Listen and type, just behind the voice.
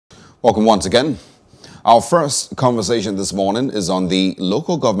Welcome once again. Our first conversation this morning is on the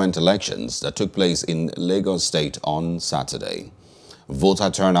local government elections that took place in Lagos State on Saturday. Voter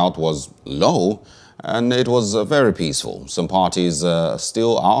turnout was low and it was very peaceful. Some parties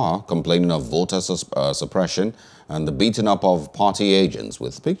still are complaining of voter suppression and the beating up of party agents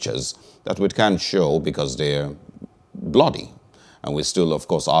with pictures that we can't show because they're bloody. And we still, of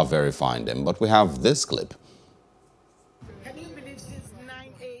course, are verifying them. But we have this clip.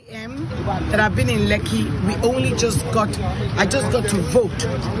 That I've been in Lekki, I just got to vote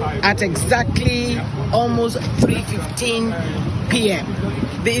at exactly almost 3:15 p.m.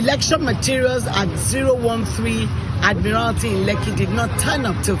 The election materials at 013 Admiralty in Lekki did not turn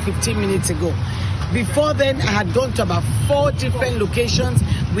up till 15 minutes ago. Before then, I had gone to about 4 different locations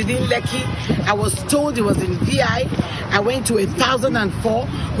within Lekki. I was told it was in VI. I went to 1004,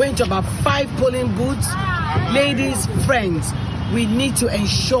 went to about 5 polling booths. Ladies, friends, we need to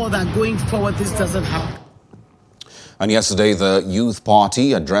ensure that going forward this doesn't happen. And yesterday, the Youth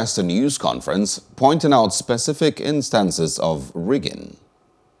Party addressed a news conference pointing out specific instances of rigging.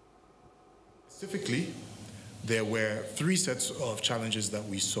 Specifically, there were 3 sets of challenges that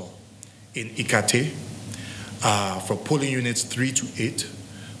we saw. In Ikate, for polling units 3 to 8,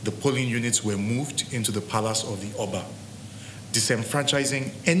 the polling units were moved into the Palace of the Oba,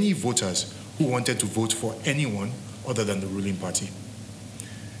 disenfranchising any voters who wanted to vote for anyone other than the ruling party.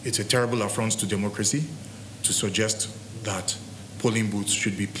 It's a terrible affront to democracy to suggest that polling booths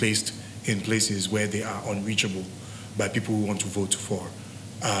should be placed in places where they are unreachable by people who want to vote for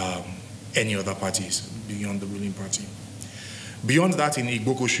any other parties beyond the ruling party. Beyond that, in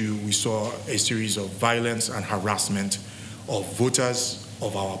Igbokoshu, we saw a series of violence and harassment of voters,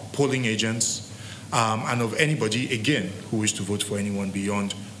 of our polling agents, and of anybody, again, who wished to vote for anyone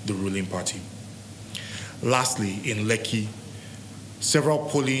beyond the ruling party. Lastly, in Lekki, several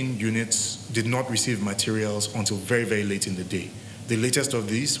polling units did not receive materials until very, very late in the day. The latest of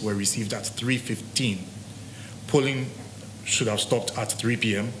these were received at 3:15. Polling should have stopped at 3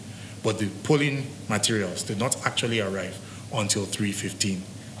 p.m., but the polling materials did not actually arrive until 3:15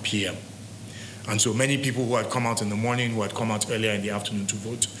 p.m. And so many people who had come out in the morning, who had come out earlier in the afternoon to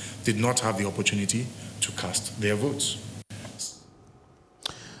vote, did not have the opportunity to cast their votes.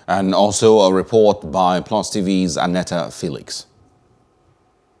 And also a report by Plus TV's Annetta Felix.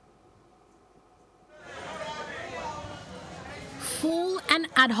 Full and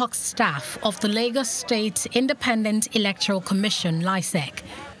ad hoc staff of the Lagos State Independent Electoral Commission, LISEC,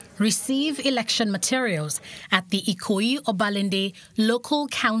 receive election materials at the Ikoyi-Obalende Local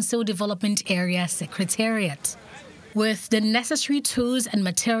Council Development Area Secretariat. With the necessary tools and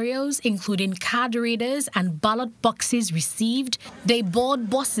materials, including card readers and ballot boxes received, they board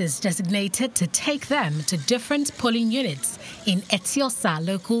buses designated to take them to different polling units in Etiosa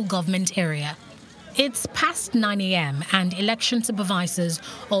local government area. It's past 9 a.m. and election supervisors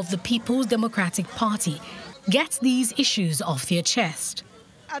of the People's Democratic Party get these issues off their chest.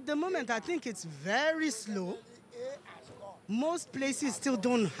 At the moment, I think it's very slow. Most places still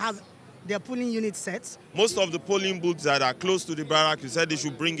don't have their polling unit sets. Most of the polling booths that are close to the barrack, you said they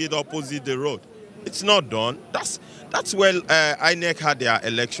should bring it opposite the road. It's not done. That's where INEC had their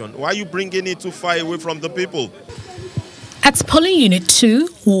election. Why are you bringing it too far away from the people? At polling unit 2,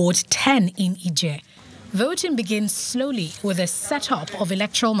 Ward 10 in Allege, voting begins slowly with a setup of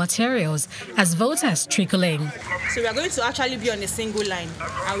electoral materials as voters trickle in. So we are going to actually be on a single line,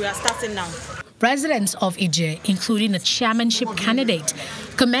 and we are starting now. Residents of Allege, including a chairmanship candidate,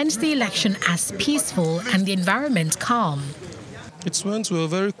 commend the election as peaceful and the environment calm. It went well,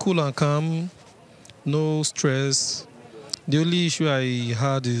 very cool and calm, no stress. The only issue I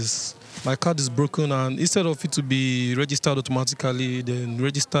had is my card is broken, and instead of it to be registered automatically, then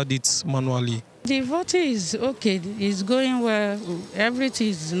registered it manually. The voting is okay, it's going well, everything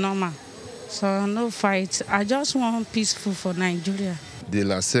is normal, so no fight. I just want peaceful for Nigeria. The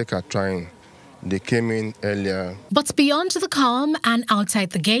LISEC are trying. They came in earlier. But beyond the calm and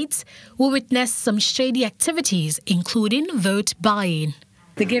outside the gates, we witnessed some shady activities, including vote buying.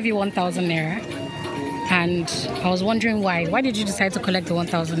 They gave you 1,000 naira, and I was wondering why. Why did you decide to collect the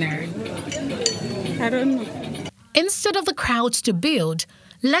 1,000 naira? I don't know. Instead of the crowds to build,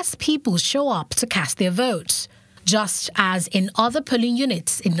 less people show up to cast their votes, just as in other polling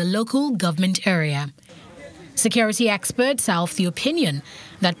units in the local government area. Security experts are of the opinion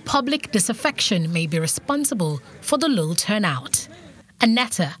that public disaffection may be responsible for the low turnout.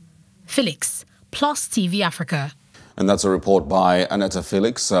 Annetta Felix, Plus TV Africa. And that's a report by Annetta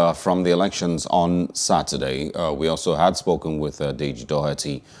Felix from the elections on Saturday. We also had spoken with Deji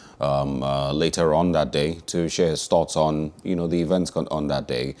Doherty later on that day to share his thoughts on, the events on that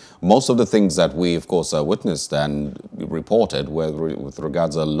day. Most of the things that we, of course, witnessed and reported were with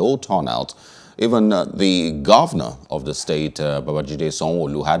regards to low turnout. Even the governor of the state, Babajide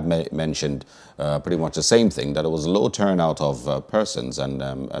Sanwo-Olu, had mentioned pretty much the same thing, that it was a low turnout of persons and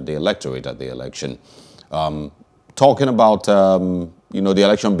the electorate at the election. Talking about, the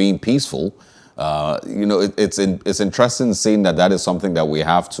election being peaceful, it's interesting seeing that is something that we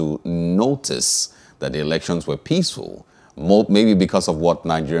have to notice, that the elections were peaceful. Maybe because of what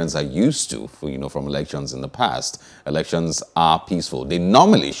Nigerians are used to, from elections in the past. Elections are peaceful. They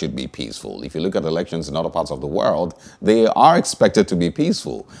normally should be peaceful. If you look at elections in other parts of the world, they are expected to be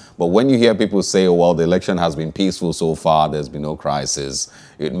peaceful. But when you hear people say, oh, well, the election has been peaceful so far, there's been no crisis,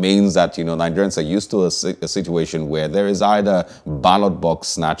 it means that, Nigerians are used to a situation where there is either ballot box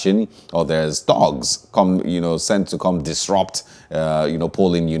snatching or there's dogs sent to come disrupt,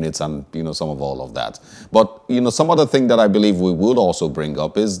 polling units and, some of all of that. But, some other thing that I believe we will also bring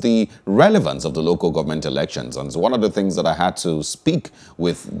up is the relevance of the local government elections. And so one of the things that I had to speak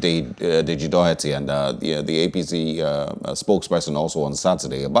with Deji Doherty and the APC spokesperson also on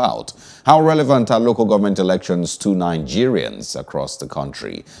Saturday about how relevant are local government elections to Nigerians across the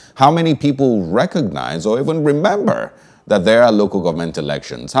country. How many people recognize or even remember that there are local government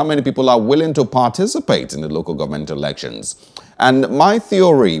elections? How many people are willing to participate in the local government elections? And my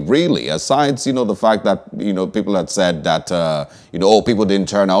theory, really, aside, the fact that, people had said that, people didn't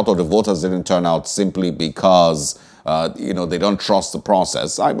turn out or the voters didn't turn out simply because, they don't trust the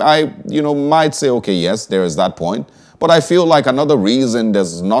process. I might say, okay, yes, there is that point. But I feel like another reason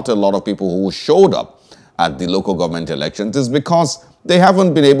there's not a lot of people who showed up at the local government elections is because they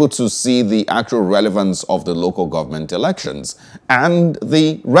haven't been able to see the actual relevance of the local government elections and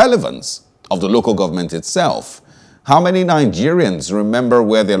the relevance of the local government itself. How many Nigerians remember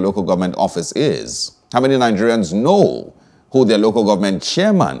where their local government office is? How many Nigerians know who their local government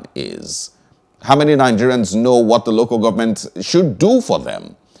chairman is? How many Nigerians know what the local government should do for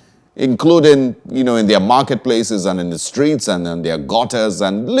them, including, in their marketplaces and in the streets and in their gutters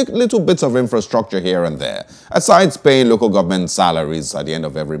and little bits of infrastructure here and there, aside paying local government salaries at the end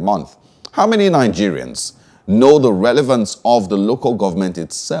of every month? How many Nigerians know the relevance of the local government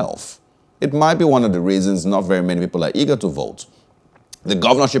itself? It might be one of the reasons not very many people are eager to vote. The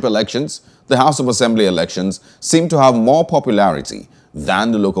governorship elections, the House of Assembly elections seem to have more popularity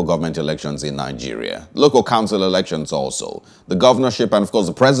than the local government elections in Nigeria. Local council elections also. The governorship and, of course,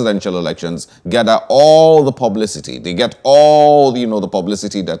 the presidential elections gather all the publicity. They get all, the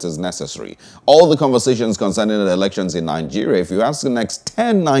publicity that is necessary. All the conversations concerning the elections in Nigeria, if you ask the next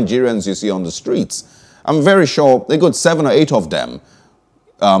 10 Nigerians you see on the streets, I'm very sure a good 7 or 8 of them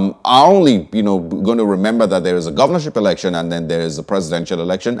are only, going to remember that there is a governorship election and then there is a presidential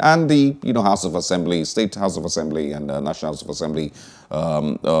election and the, House of Assembly, State House of Assembly and National House of Assembly,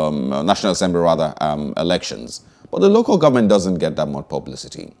 National Assembly rather, elections. But the local government doesn't get that much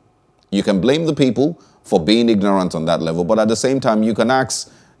publicity. You can blame the people for being ignorant on that level, but at the same time, you can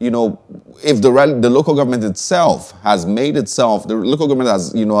ask, if the local government itself has made itself, the local government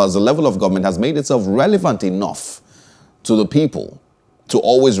has, as a level of government has made itself relevant enough to the people to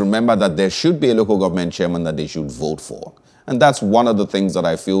always remember that there should be a local government chairman that they should vote for. And that's one of the things that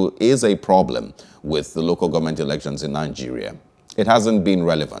I feel is a problem with the local government elections in Nigeria. It hasn't been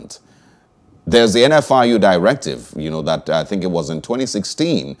relevant. There's the NFRU directive, that I think it was in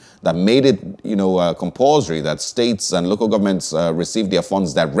 2016 that made it, compulsory that states and local governments receive their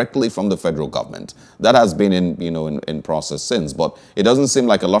funds directly from the federal government. That has been in process since, but it doesn't seem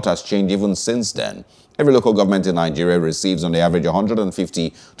like a lot has changed even since then. Every local government in Nigeria receives on the average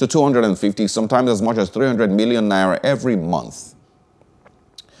 150 to 250, sometimes as much as 300 million naira every month.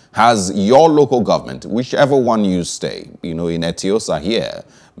 Has your local government, whichever one you stay, in Etiosa here,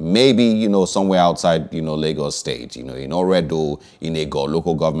 maybe, somewhere outside, Lagos State, in Oredo, in Ego,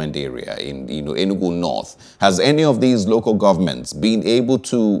 local government area, in, Enugu North, has any of these local governments been able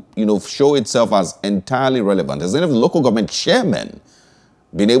to, show itself as entirely relevant? Has any of the local government chairmen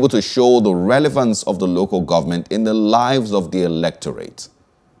been able to show the relevance of the local government in the lives of the electorate,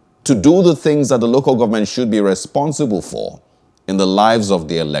 to do the things that the local government should be responsible for in the lives of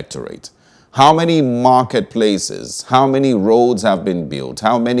the electorate? How many marketplaces, how many roads have been built,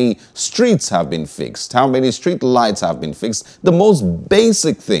 how many streets have been fixed, how many street lights have been fixed? The most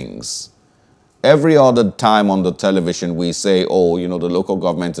basic things. Every other time on the television we say, oh, the local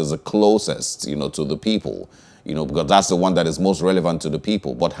government is the closest, to the people, because that's the one that is most relevant to the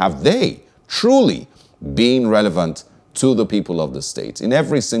people. But have they truly been relevant to the people of the state in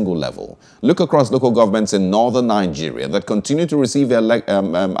every single level. Look across local governments in northern Nigeria that continue to receive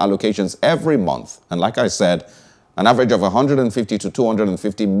allocations every month. And like I said, an average of 150 to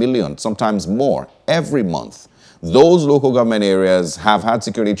 250 million, sometimes more, every month. Those local government areas have had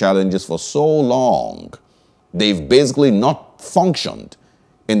security challenges for so long. They've basically not functioned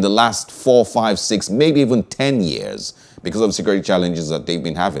in the last 4, 5, 6, maybe even 10 years because of security challenges that they've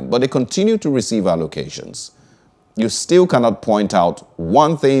been having. But they continue to receive allocations. You still cannot point out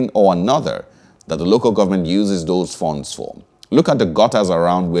one thing or another that the local government uses those funds for. Look at the gutters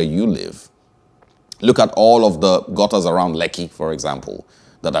around where you live. Look at all of the gutters around Lekki, for example,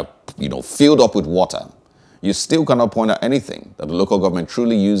 that are, filled up with water. You still cannot point out anything that the local government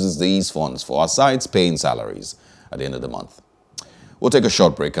truly uses these funds for, aside paying salaries at the end of the month. We'll take a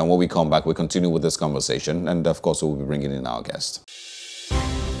short break, and when we come back, we'll continue with this conversation, and of course, we'll be bringing in our guest.